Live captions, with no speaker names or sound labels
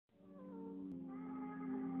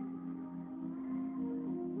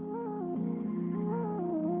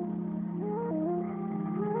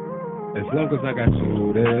As long as I got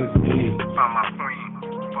you, that's me. Found my queen,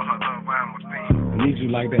 for her love, I'm a fiend. I need you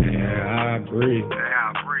like the air I breathe. The air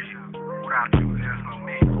I breathe, without you, there's no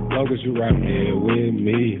me. As long as you right here with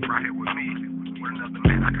me. Right here with me, with another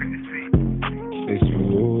man I couldn't see. It's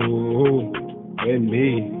you and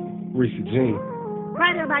me, Reese and Genia.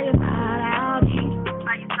 Right here by your side, I'll be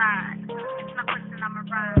by your side. It's no question I'm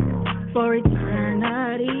around. For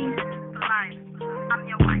eternity, for life, I'm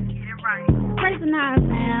your wife, get it right. Praising our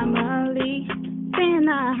family, seeing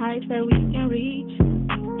the heights that we can reach.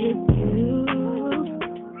 It's you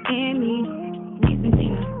and me, Reese and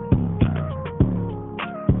Genia.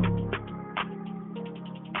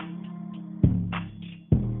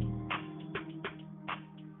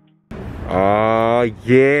 Oh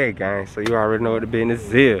yeah, gang. So you already know what the business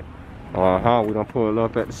is. We done pull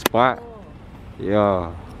up at the spot.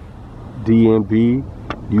 Yeah. D&B,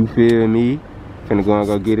 you feel me? Finna go and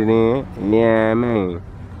go get it in. Yeah, man.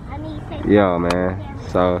 Yeah, man.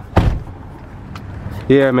 So,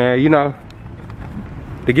 yeah, man. You know,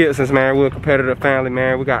 the Gibsons, man. We're a competitive family,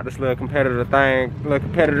 man. We got this little competitive thing, little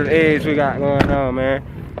competitive edge we got going on, man.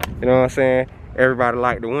 You know what I'm saying? Everybody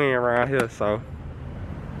like to win around here, so.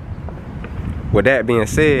 With that being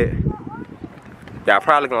said, y'all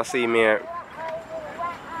probably gonna see me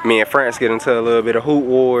and France get into a little bit of hoop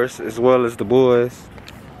wars as well as the boys,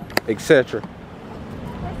 etc.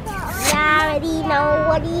 You already know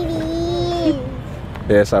what it is.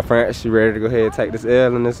 Yeah, so France, she ready to go ahead and take this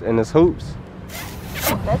L in this hoops.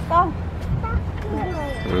 Let's go.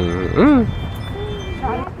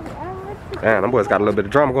 Damn, them boys got a little bit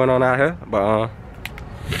of drama going on out here, but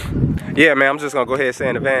yeah, man, I'm just gonna go ahead and say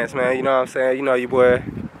in advance, man. You know what I'm saying? You know your boy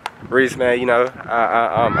Reese, man. You know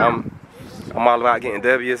I'm all about getting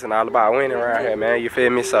W's and all about winning around here, man. You feel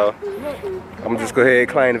me? So I'm just go ahead and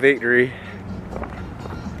claim the victory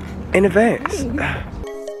in advance.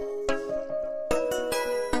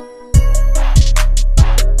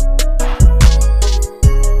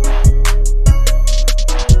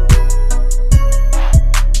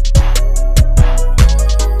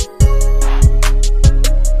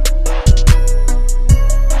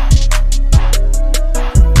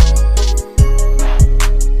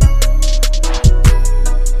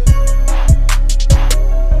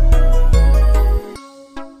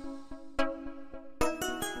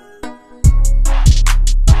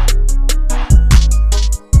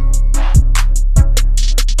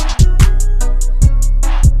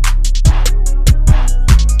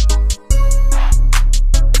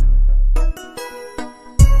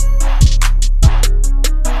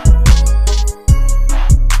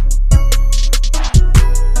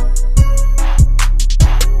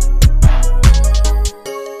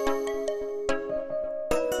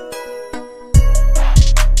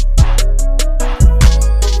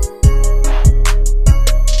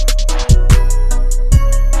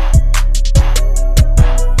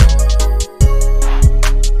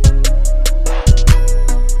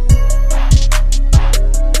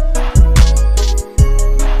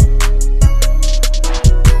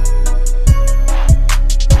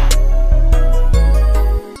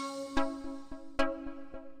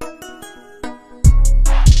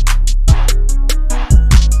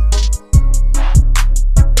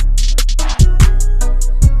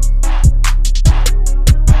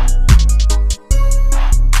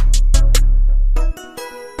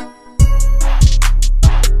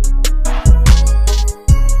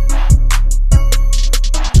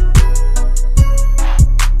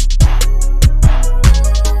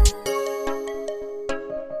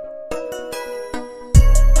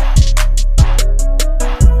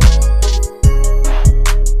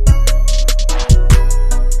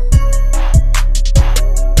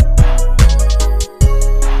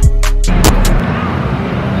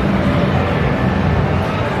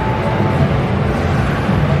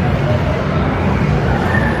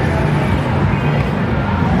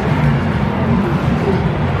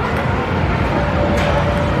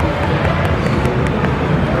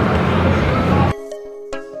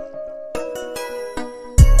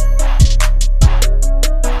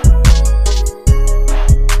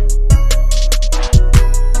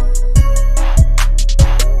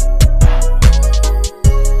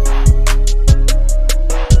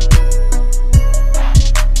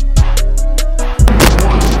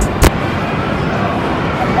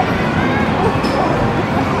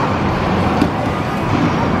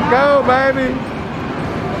 Go, baby.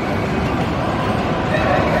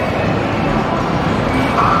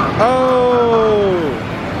 Oh,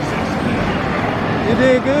 you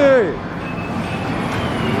did good.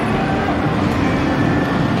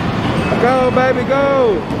 Go, baby,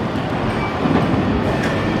 go.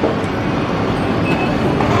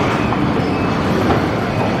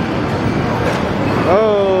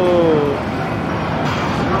 Oh,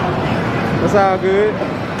 that's all good.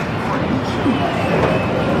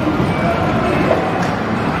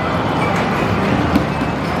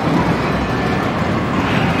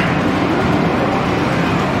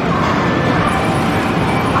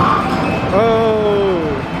 Oh.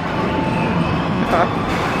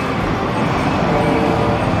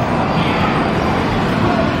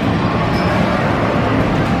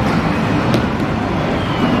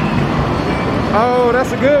 Oh, that's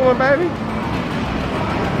a good one, baby.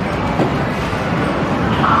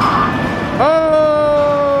 Oh,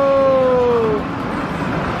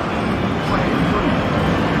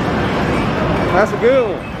 that's a good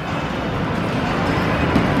one.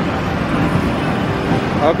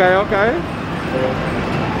 Okay, okay.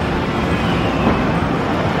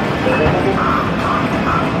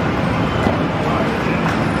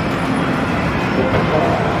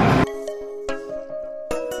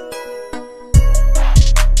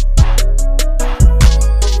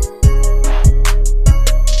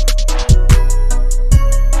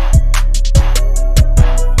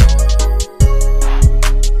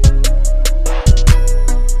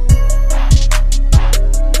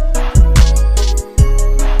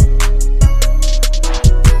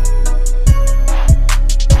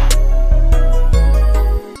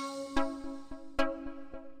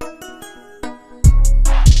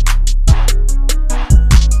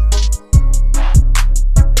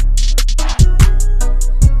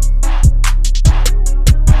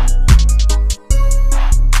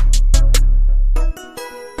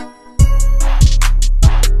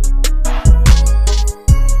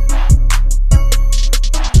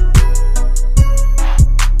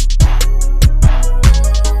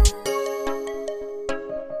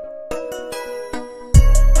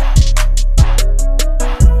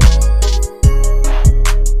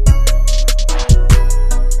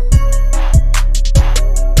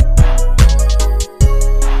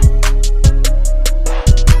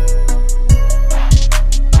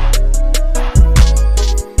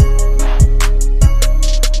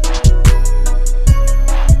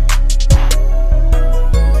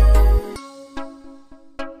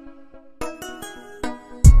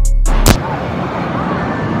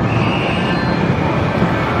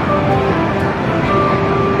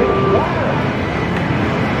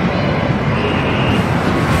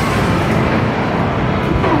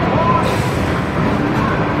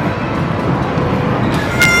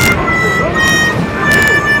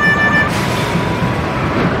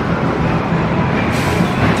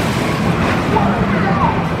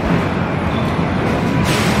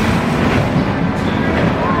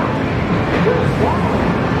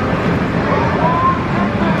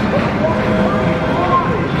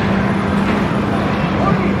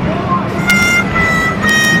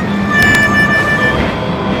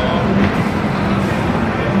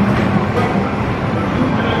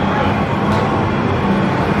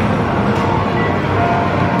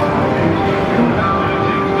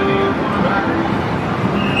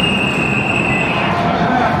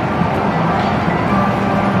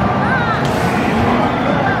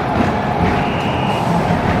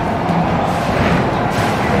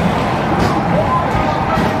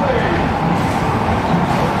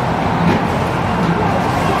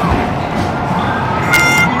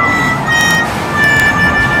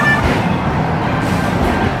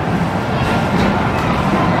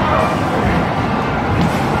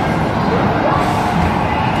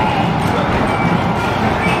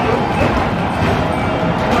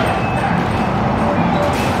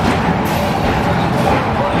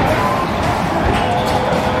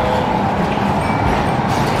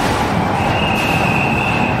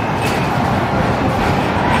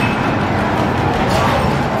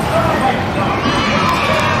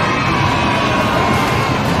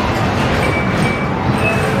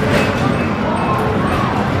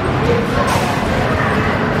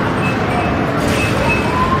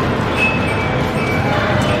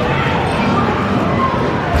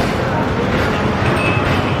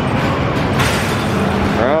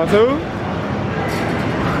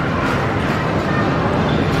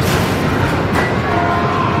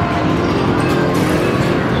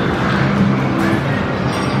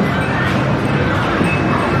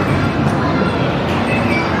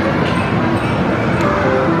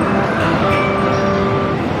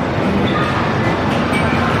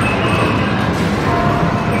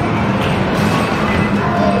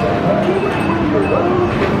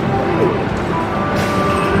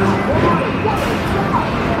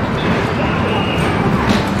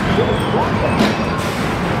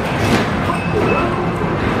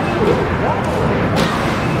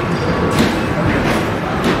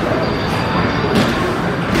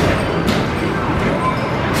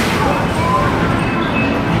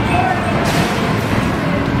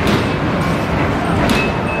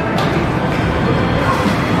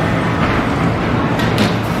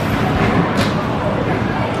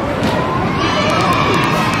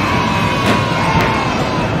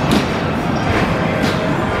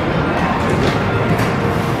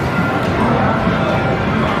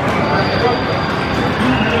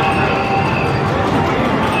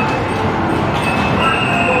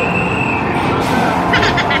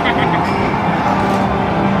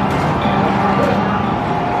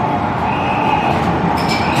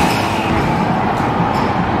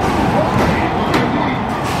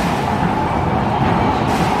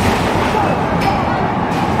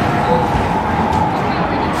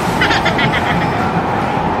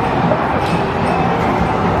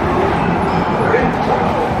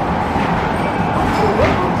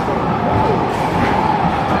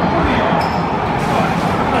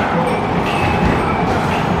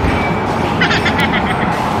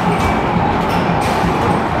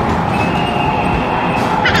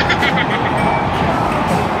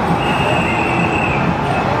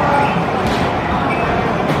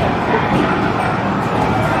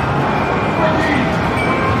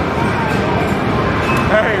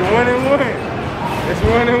 Hey, 1 and 1. It's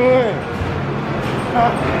 1 and 1.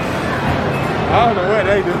 I don't know what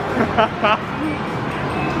they do.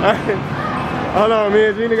 Hold on, me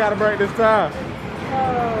and Genia gotta break this tie.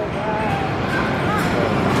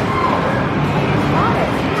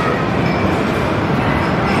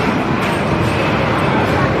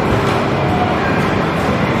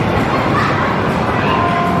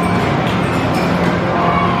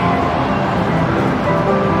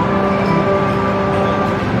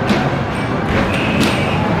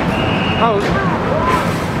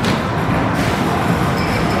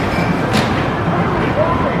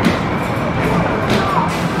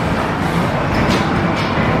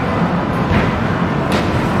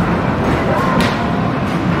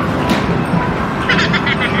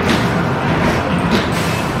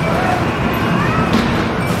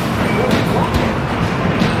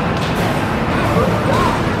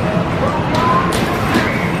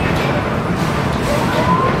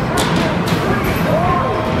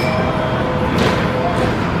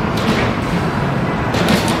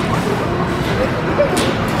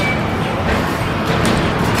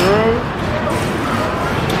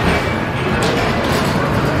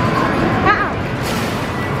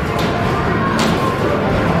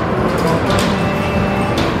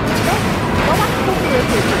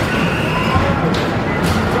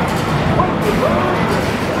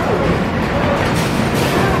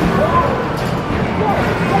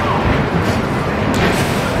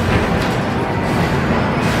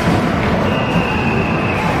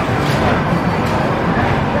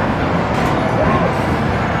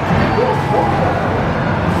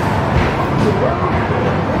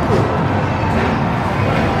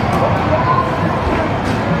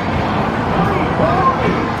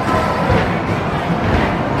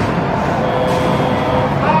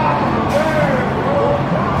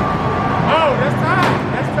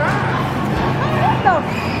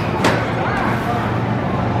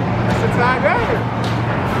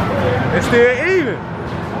 It's still even.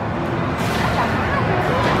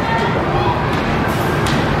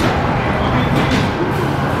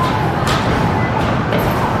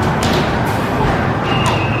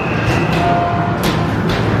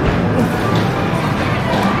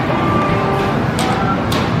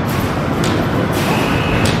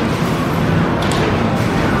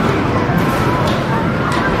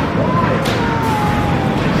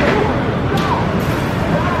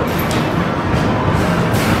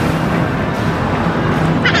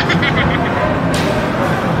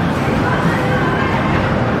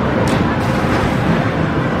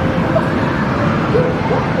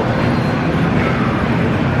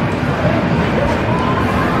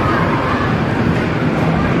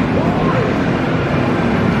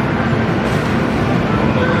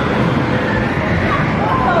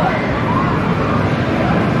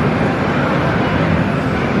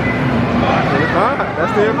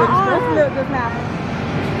 That's the my arm slipped just now.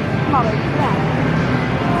 Come on, baby. Come on.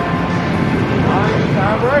 Alright,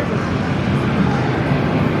 time breaking.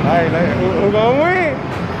 Hey, who gonna win?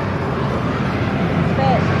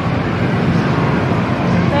 Bet.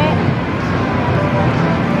 Bet.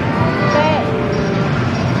 Bet.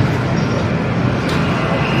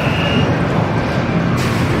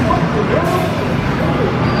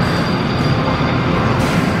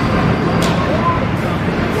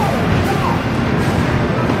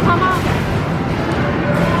 Come on.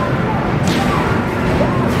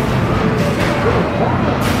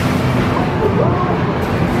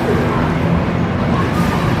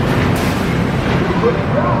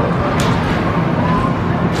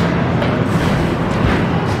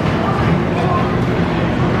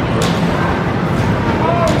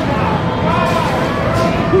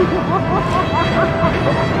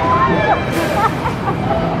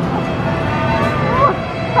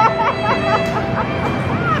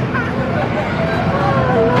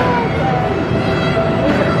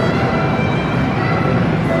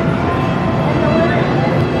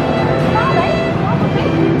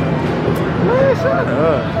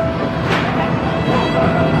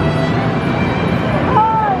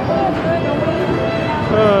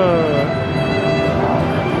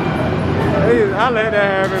 I let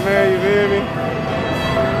that happen, man, you feel me?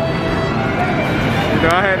 You know,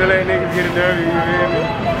 I had to let niggas get a W, you feel me?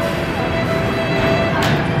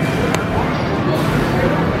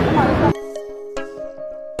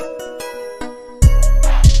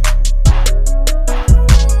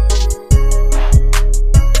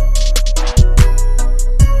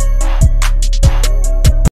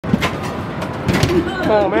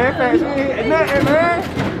 Come on, man, fast, you ain't hit nothing, man.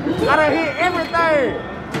 I done hit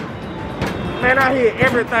everything. Man, I hit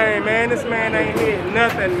everything, man. This man ain't hit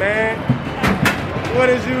nothing, man. What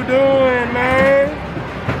is you doing, man?